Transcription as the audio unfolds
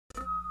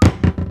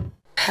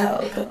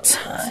Pelpa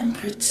time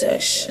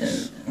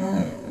protection.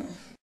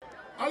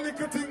 A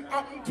little thing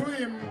happened to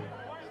him.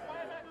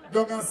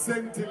 Don't a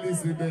St.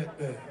 Elizabeth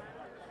there.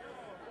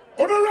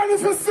 Are you ready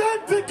for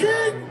St.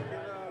 King?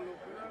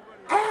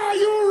 Are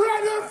you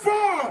ready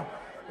for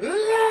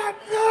Laden?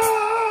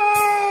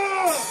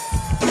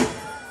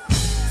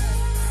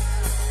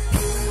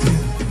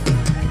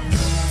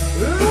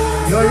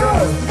 Yo, yo,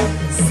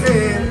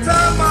 St.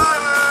 Thomas.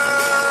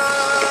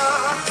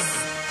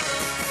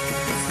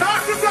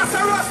 Start to blast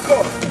a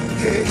rascal.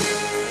 Hey,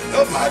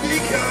 nobody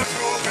can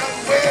program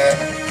way.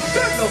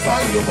 There's no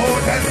value more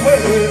than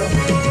well.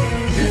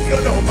 If you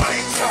don't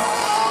mind,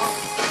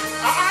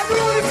 I do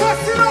the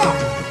first, you know.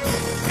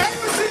 Let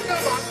me sing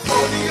them on.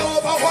 Only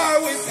over where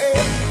we say.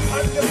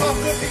 And the have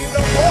to be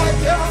the point,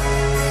 yeah.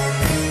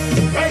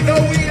 Right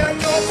now we are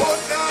no but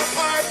now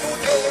far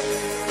today.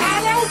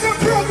 All out the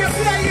progress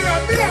here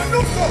and me and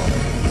look so.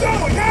 So,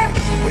 yeah,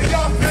 we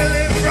are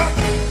feeling rough.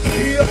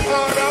 Here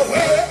far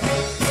away.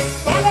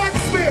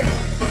 Balance me.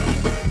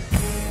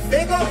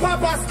 They go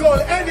Papa Skull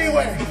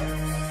anyway.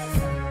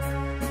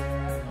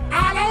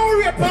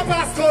 Papa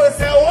Skull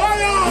say,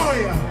 oi, oi.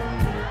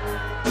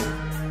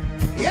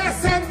 Yes,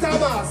 St.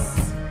 Thomas.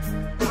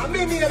 I'm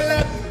in here,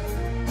 Laden.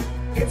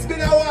 It's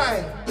been a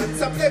while.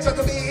 It's a pleasure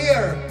to be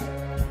here.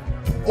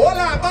 Hold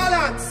on,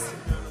 balance.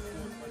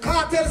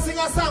 Cartel sing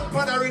a song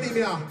for the rhythm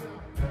here.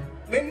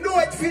 Me know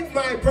it fit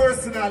my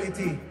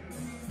personality.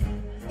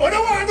 But I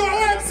want to know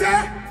what I'm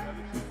saying.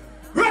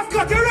 Rough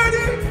cut, you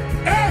ready?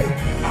 Hey!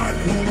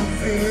 Unruly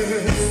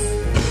Fest.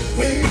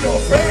 We no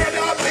afraid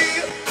of me.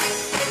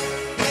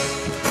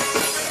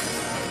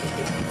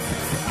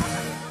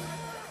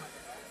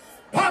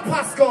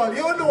 Papa Skull,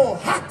 you know,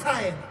 hot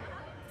time.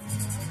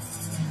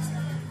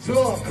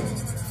 Look.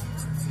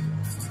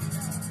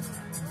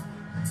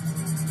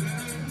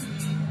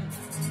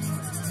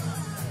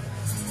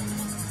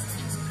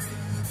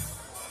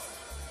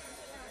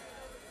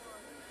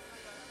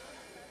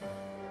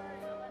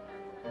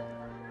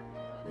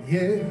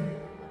 Yeah.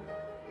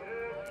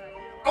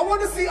 I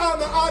want to see all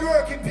my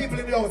hard-working people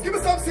in the house. Give me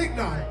some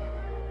signal.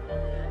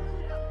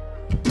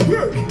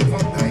 Working from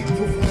 9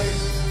 to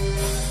 5.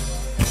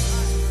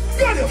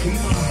 Gotta keep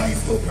my high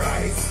school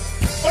price.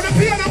 On the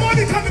piano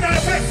money coming out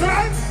of effect,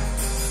 right?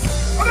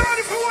 Are you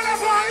ready for one of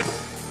vibe?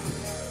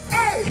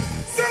 Hey,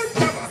 St.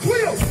 Thomas,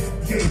 wheel.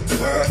 Yeah,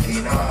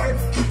 working hard,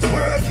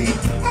 working.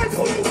 I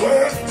know you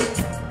work.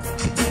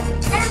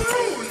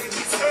 Unruly,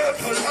 we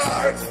circle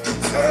hard,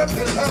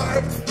 circle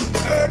hard.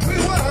 We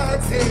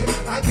want it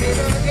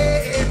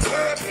again,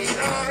 working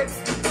hard,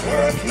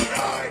 working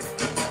hard.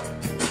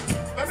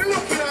 I'm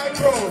looking at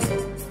road.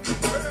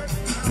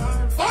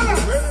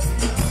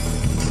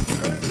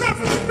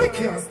 We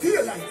can't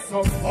steal like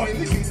some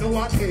oily, we know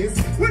what is.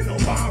 We know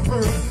our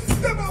work,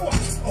 never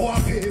watch our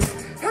pace.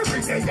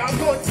 Every day I'm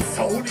going to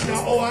sound in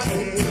our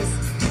ears.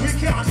 We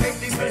can't take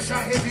the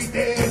pressure every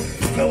day.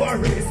 Flower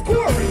race,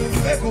 scoring,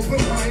 make up a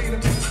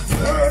mind.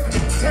 Work,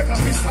 take up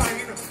his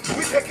time.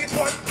 We take it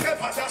one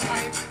step at a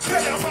time.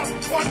 Tell them up,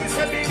 one we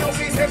say me, no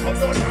we take up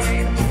no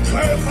time.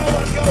 Work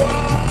forward, go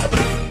hard.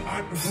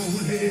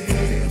 Unruly,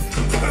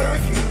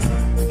 working.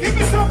 Give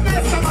me some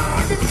best,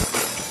 man.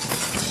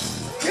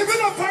 Give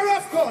it up for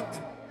Rough Cut,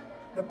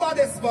 the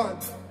baddest one.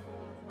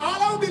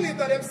 All I believe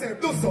that themselves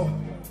do so.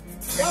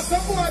 You have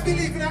some boy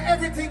believing in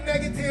everything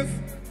negative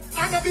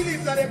and I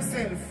believe that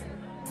themselves.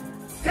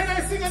 Can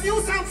I sing a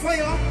new song for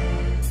you?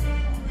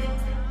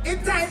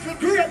 Entitled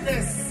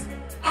Greatness.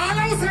 All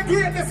I say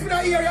greatness with a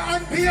area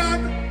and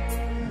beyond.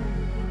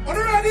 Are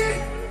you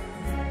ready?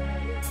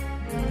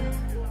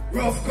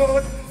 Rough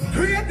Cut,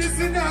 greatness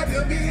in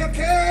the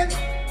making.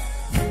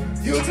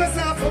 You just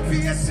have to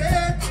be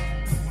patient.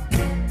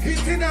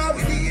 Hitting out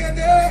with the end,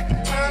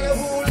 all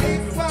who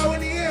live for when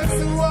the ends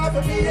who have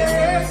a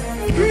beard.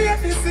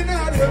 Greatness in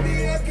all the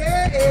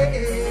making.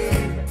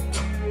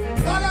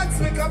 Balance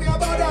become your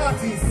bad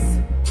artist.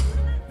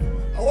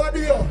 What do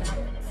you?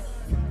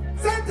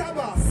 St.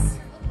 Thomas.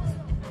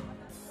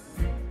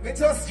 Me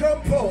just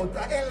jump out, I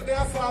held me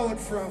forward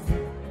from.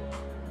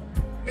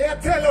 May I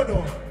tell you no?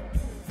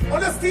 I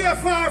want to stay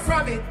far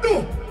from it.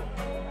 No!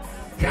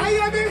 Can you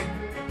hear me?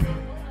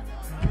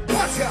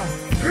 Watch out.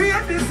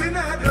 Greatness in the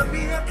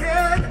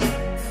making.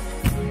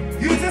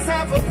 You just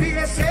have a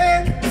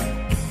patient.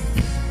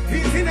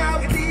 Hitting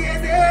out with the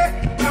end.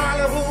 All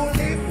who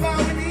live for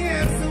when the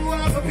ends who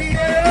have a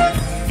beard.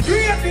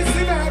 Greatness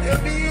in the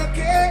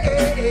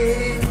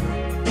making.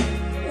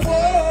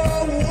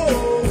 Whoa, whoa,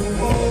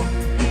 whoa.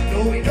 No,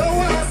 we don't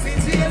want to see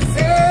jail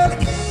cell.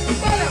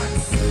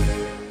 Balance.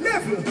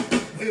 Level.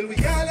 Well, we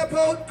all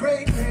about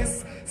greatness.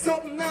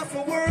 Something not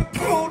for work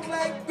out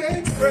like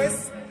bench press.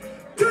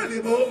 Tell him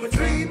about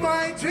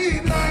my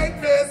dream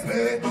like this,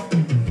 man.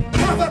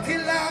 Poverty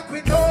like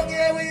we don't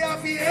get, we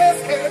have to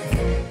escape.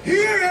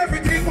 Hear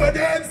everything what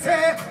them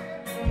say.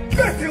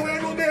 Better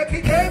when we make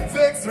it them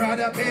fix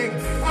rather big.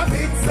 I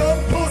beat some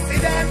pussy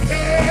that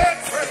can't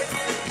friend.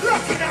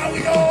 Lucky now we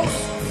know.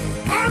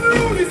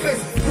 Unruly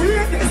Fest,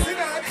 greatness in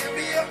our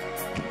name.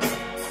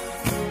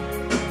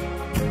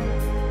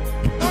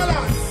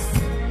 Balance.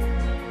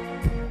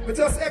 But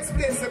just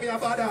explain to me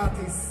about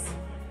artists.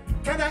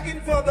 Can I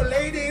inform the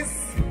ladies?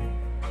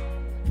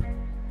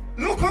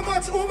 Look how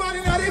much woman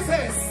in the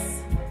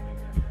face.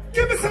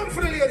 Give me some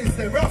for the ladies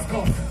there, rough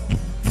cut.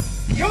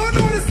 You know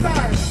the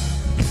style.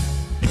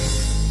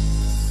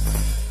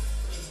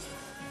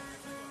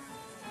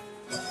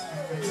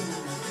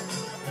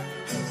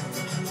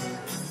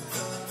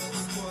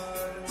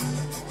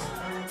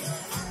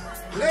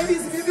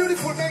 Ladies, if you're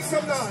beautiful, make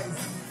some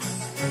noise.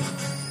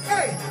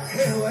 Hey,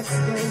 hey, what's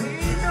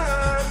going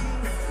on?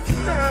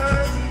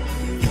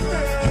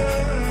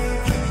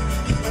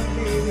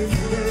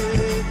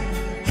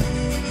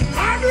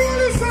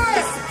 Unruly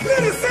Fest,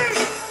 listen.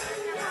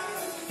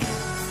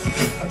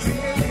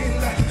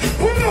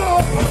 Pull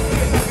up.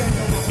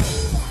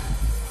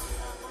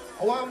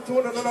 I want to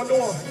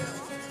know.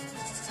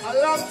 A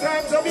long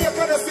time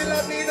Jamaica to see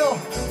Latino.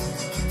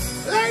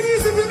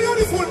 Ladies, if you're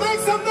beautiful, make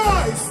some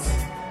noise.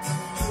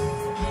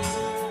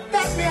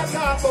 That's me I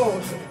talk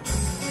about.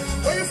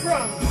 Where you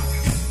from?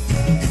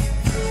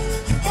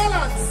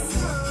 Balance.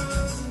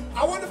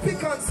 I want to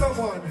pick on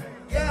someone.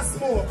 Yeah,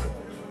 smoke.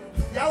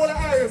 Yeah, I want to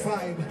higher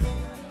vibe.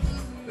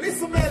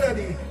 Listen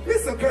melody.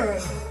 Listen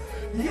girl.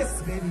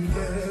 Yes, baby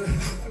girl. I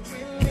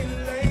really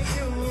like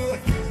you.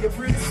 You're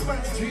pretty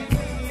smart. Treat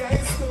me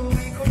high school.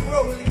 We could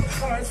roll in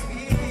cars.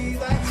 Speedy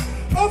like.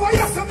 Over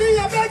here, so me,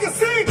 I beg you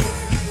sing.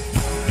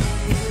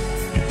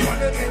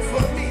 Wanna get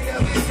familiar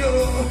with you.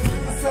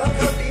 I saw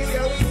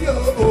familiar with you.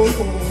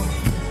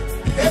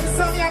 Every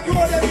song you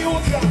grow, them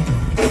youth ya.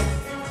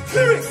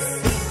 Lyrics.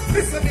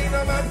 Listen me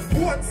no man,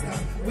 one stop.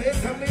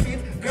 Wait a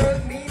minute, girl,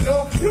 me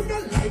no. You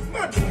don't like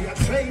man, you a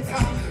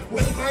traitor.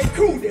 Well, my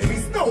crew, there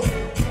is no.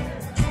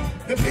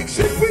 The big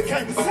ship we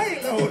can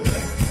sail out.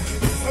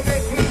 So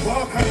make we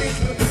walk a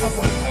little, up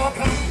on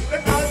walker.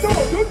 Then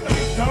although you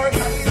like dark a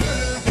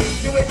little,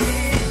 you and me,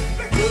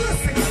 make you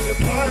listen to the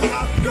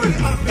partner. Girl,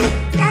 up the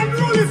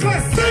Unruly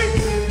Fest, sing.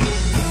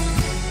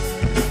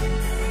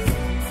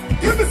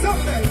 Give me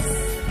some else.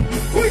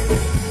 Quick!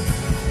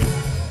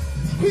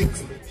 Quick!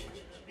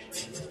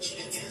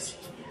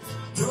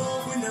 No,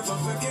 we never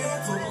forget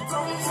where we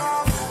come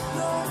from.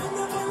 No, we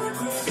never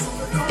regret where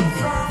we come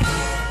from.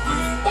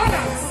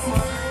 Balance!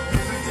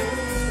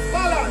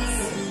 Balance!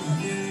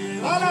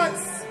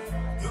 Balance!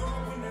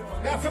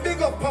 We have to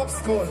big up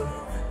Popskull.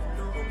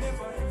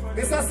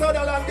 Mr.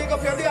 Sutherland, big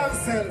up your damn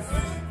self.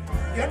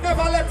 You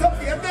never let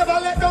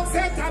down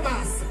St.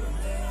 Thomas.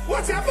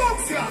 Watch your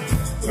box here.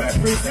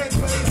 Represent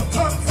where you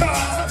come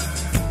from.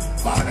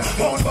 Man and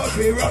phone, but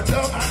we run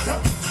down and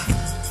top.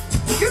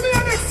 Give me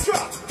an extra.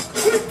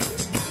 Quick.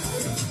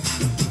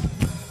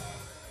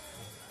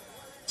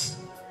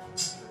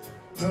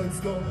 No, it's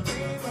gonna be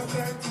my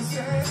time to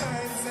shine.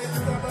 St.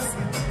 Thomas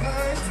in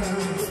my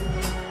time.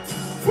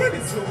 When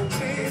it's gonna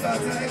be my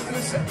time to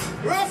shine.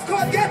 Rough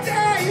cut, get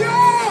there, yo!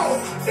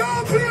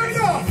 Don't play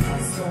no.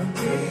 It's gonna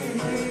be.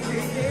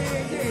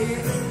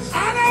 I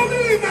don't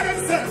believe in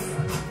themselves.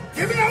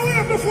 Give me a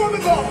wave before we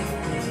go.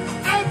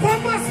 I'll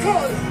pump my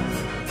skull.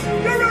 You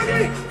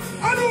ready?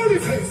 Unruly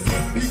Fest.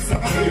 Big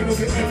Sabbath, you know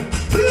get them.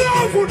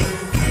 Love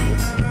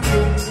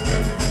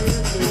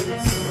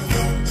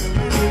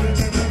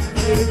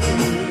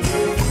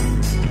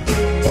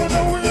oh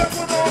no, we have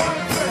to know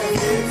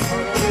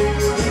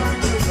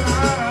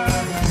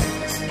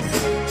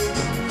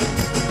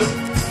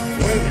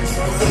when it's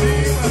gonna be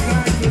my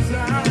time to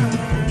shine.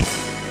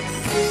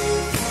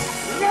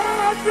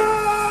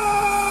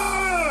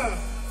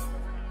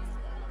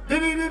 Laden! He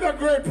did a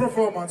great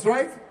performance,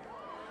 right?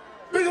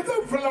 Big it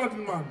up for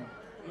Laden, man.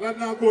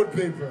 Laden a good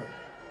paper.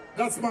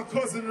 That's my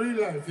cousin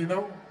real life, you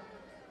know.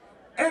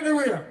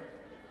 Anyway,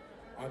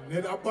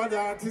 another bad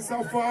artist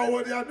are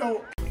forward, you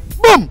know.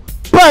 Boom!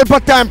 Pelpa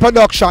Time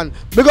production.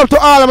 Big up to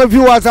all of my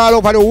viewers all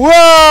over the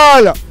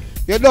world.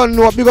 You don't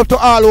know. Big up to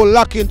all who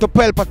lock into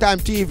Pelpa Time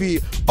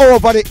TV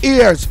over the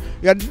years.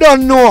 You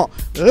don't know.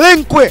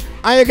 Link with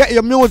and you get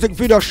your music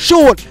video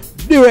shoot,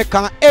 direct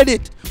and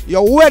edit.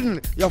 Your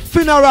wedding, your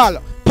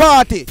funeral,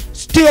 party,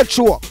 stage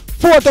show,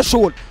 photo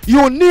shoot,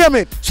 you name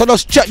it. So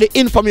just check the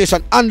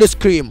information on the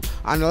screen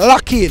and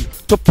lock in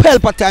to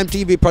Pelpa Time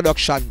TV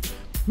production.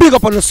 Big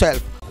up on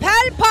yourself.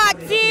 Pelpa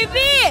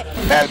TV!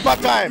 Pelpa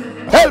Time!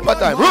 Pelpa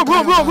Time! Room!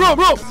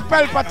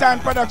 Pelpa Time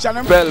production.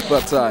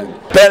 Pelpa Time.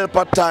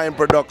 Pelpa Time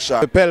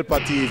production. Pelpa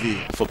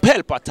TV. For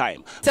Pelpa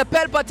Time. It's a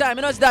Pelpa Time,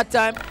 you know it's that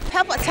time.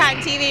 Pelpa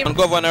Time TV. I'm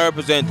governor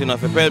representing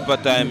of a Pelpa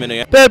Time, you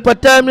know. Pelpa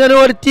Time, you know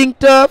what the thing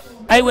tough?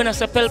 I when I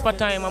say Pelpa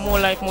Time, I'm more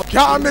like more.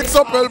 Can't mix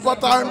up Pelpa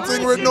Time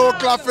thing with no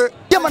coffee.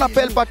 Yeah, man, a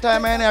Pelpa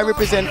Time, and I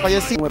represent for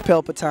your scene with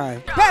Pelpa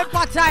Time.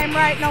 Pelpa Time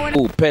right now.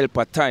 Oh,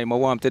 Pelpa Time, I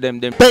want to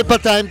them. Pelpa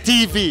Time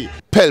TV.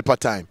 Pelpa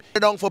Time. You're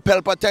down for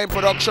Pelpa Time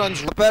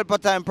Productions. Pelpa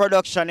Time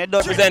Production. You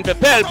don't represent for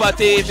Pelpa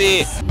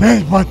TV.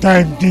 Pelpa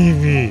Time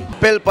TV.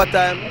 Pelpa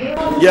Time.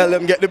 Yeah, let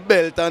them get the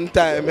belt on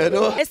time, you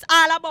know. It's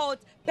all about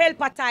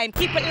Pelpa Time.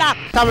 Keep it locked.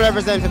 Time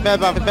represent for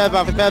Pelpa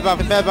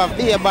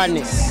via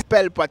badness.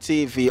 Pelpa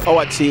TV,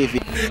 our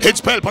TV.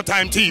 It's Pelpa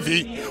Time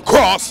TV.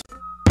 Cross.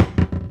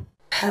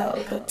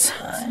 Pelpa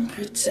Time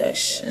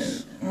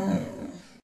protection.